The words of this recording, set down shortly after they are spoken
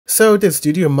So did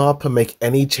Studio MAPPA make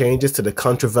any changes to the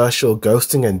controversial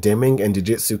ghosting and dimming in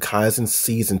Jujutsu Kaisen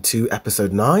Season 2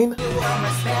 Episode 9?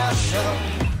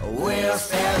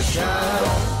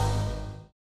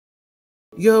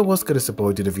 Yo, what's good, it's your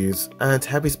boy Reviews, and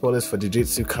heavy spoilers for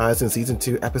Jujutsu Kaisen Season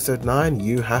 2 Episode 9,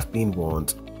 you have been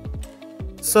warned.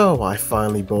 So I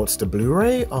finally bought the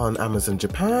Blu-ray on Amazon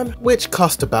Japan, which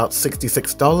cost about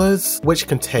 $66, which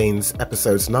contains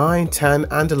episodes 9, 10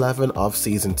 and 11 of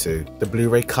season 2. The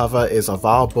Blu-ray cover is of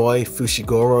our boy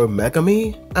Fushiguro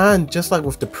Megami, and just like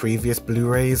with the previous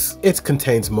Blu-rays, it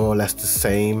contains more or less the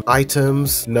same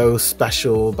items, no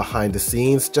special behind the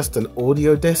scenes, just an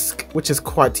audio disc, which is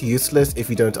quite useless if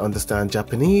you don't understand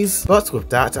Japanese. But with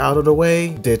that out of the way,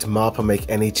 did MAPPA make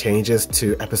any changes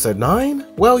to episode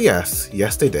 9? Well, yes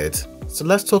they did. So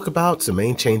let's talk about the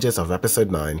main changes of episode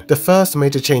 9. The first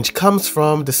major change comes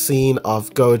from the scene of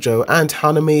Gojo and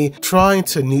Hanami trying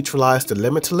to neutralize the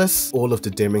limitless. All of the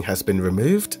dimming has been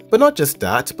removed. But not just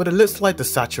that, but it looks like the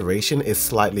saturation is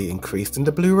slightly increased in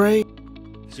the Blu-ray.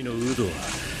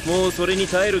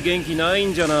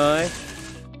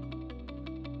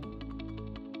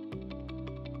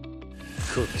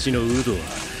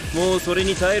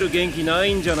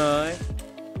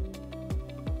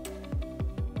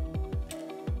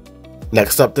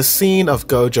 Next up, the scene of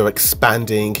Gojo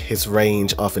expanding his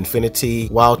range of infinity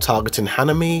while targeting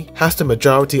Hanami has the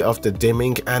majority of the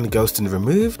dimming and ghosting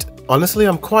removed. Honestly,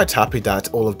 I'm quite happy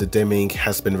that all of the dimming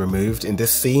has been removed in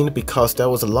this scene because there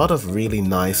was a lot of really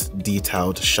nice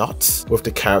detailed shots with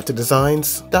the character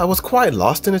designs that was quite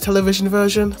lost in the television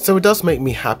version. So it does make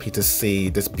me happy to see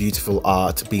this beautiful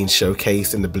art being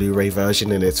showcased in the Blu-ray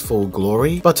version in its full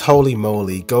glory. But holy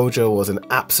moly, Gojo was an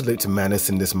absolute menace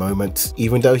in this moment.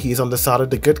 Even though he's on the side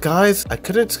of the good guys, I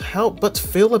couldn't help but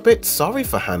feel a bit sorry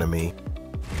for Hanami.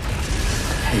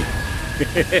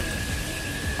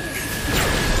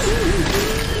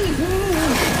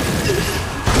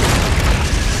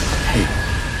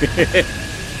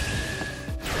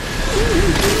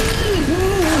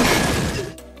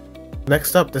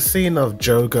 Next up, the scene of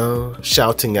Jogo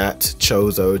shouting at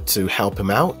Chozo to help him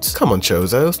out. Come on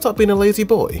Chozo, stop being a lazy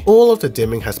boy. All of the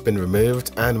dimming has been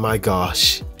removed and my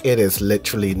gosh, it is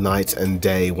literally night and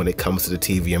day when it comes to the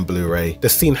TV and Blu-ray. The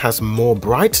scene has more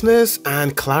brightness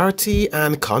and clarity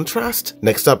and contrast.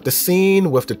 Next up, the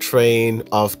scene with the train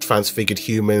of transfigured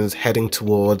humans heading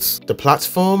towards the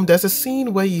platform. There's a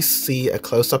scene where you see a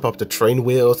close-up of the train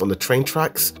wheels on the train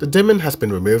tracks. The dimming has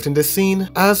been removed in this scene,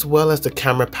 as well as the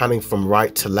camera panning from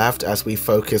right to left as we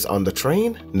focus on the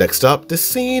train. Next up, the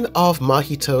scene of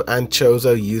Mahito and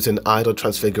Chozo using idol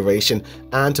transfiguration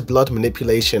and blood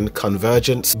manipulation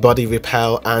convergence, body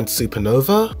repel and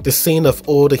supernova. The scene of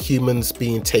all the humans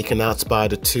being taken out by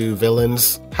the two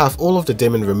villains have all of the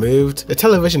dimming removed. The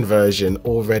television version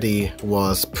already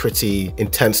was pretty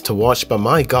intense to watch, but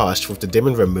my gosh, with the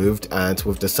dimming removed and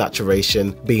with the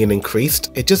saturation being increased,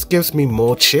 it just gives me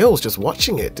more chills just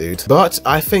watching it, dude. But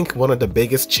I think one of the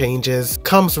biggest changes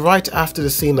comes right after the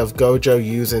scene of Gojo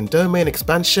using domain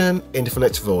expansion,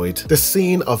 infinite void. The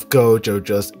scene of Gojo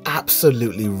just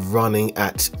absolutely running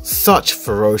at such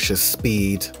ferocious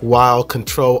speed while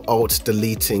Control-Alt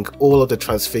deleting all of the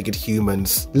transfigured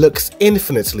humans looks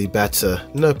infinitely better,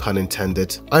 no pun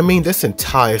intended. I mean, this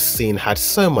entire scene had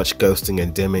so much ghosting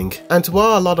and dimming, and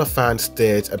while a lot of fans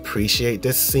did appreciate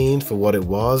this scene for what it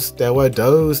was, there were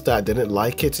those that didn't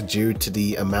like it due to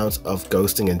the amount of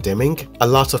ghosting and dimming. A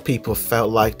lot of people felt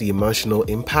like the emotional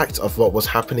impact of what was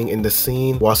happening in the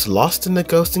scene was lost in the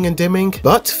ghosting and dimming,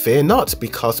 but fear not,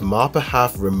 because MAPPA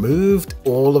have removed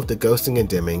all of the ghosting and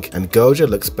dimming, and Gojo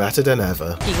looks better than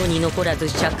ever.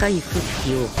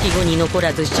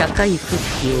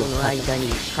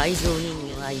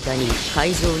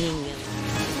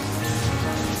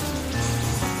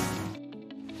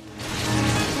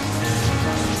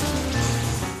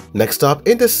 Next up,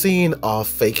 in the scene of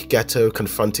fake Geto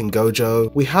confronting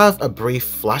Gojo, we have a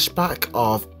brief flashback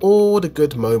of all the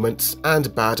good moments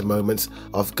and bad moments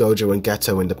of Gojo and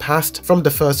Geto in the past, from the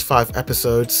first 5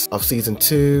 episodes of season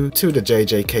 2 to the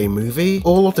JJK movie.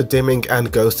 All of the dimming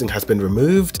and ghosting has been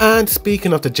removed, and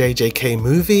speaking of the JJK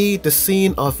movie, the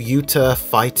scene of Yuta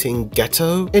fighting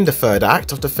Geto in the 3rd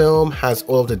act of the film has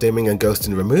all of the dimming and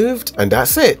ghosting removed, and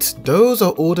that's it. Those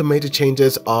are all the major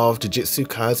changes of Jujutsu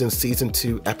Kaisen season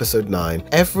 2 episode episode 9.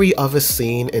 Every other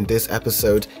scene in this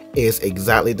episode is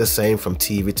exactly the same from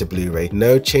TV to Blu-ray.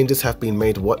 No changes have been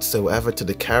made whatsoever to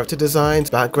the character designs,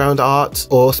 background art,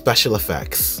 or special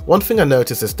effects. One thing I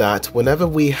noticed is that whenever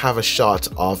we have a shot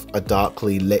of a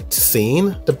darkly lit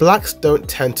scene, the blacks don't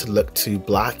tend to look too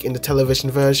black in the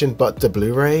television version, but the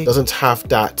Blu-ray doesn't have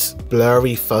that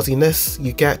blurry fuzziness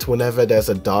you get whenever there's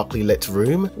a darkly lit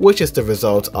room, which is the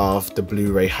result of the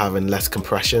Blu-ray having less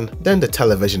compression than the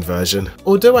television version.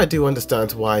 Although I do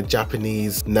understand why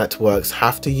Japanese networks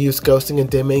have to use ghosting and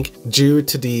dimming due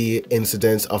to the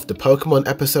incidents of the Pokemon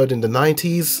episode in the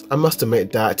 90s, I must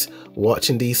admit that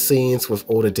watching these scenes with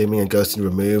all the dimming and ghosting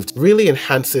removed really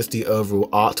enhances the overall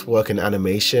artwork and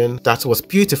animation that was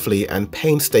beautifully and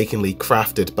painstakingly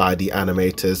crafted by the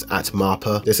animators at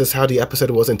MAPPA. This is how the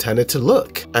episode was intended to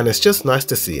look, and it's just nice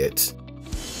to see it.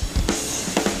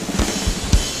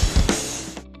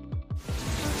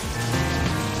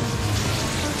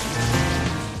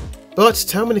 But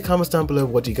tell me in the comments down below,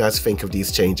 what do you guys think of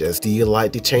these changes? Do you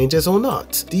like the changes or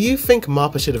not? Do you think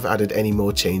MAPPA should have added any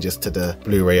more changes to the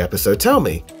Blu-ray episode? Tell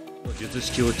me.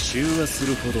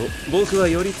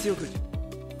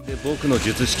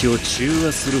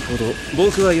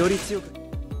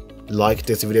 Like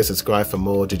this video, subscribe for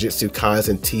more Jujutsu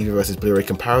Kaisen TV vs Blu-ray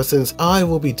comparisons. I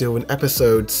will be doing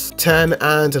episodes 10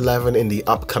 and 11 in the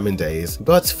upcoming days.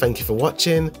 But thank you for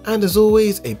watching, and as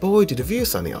always, a boy did a review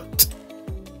signing out.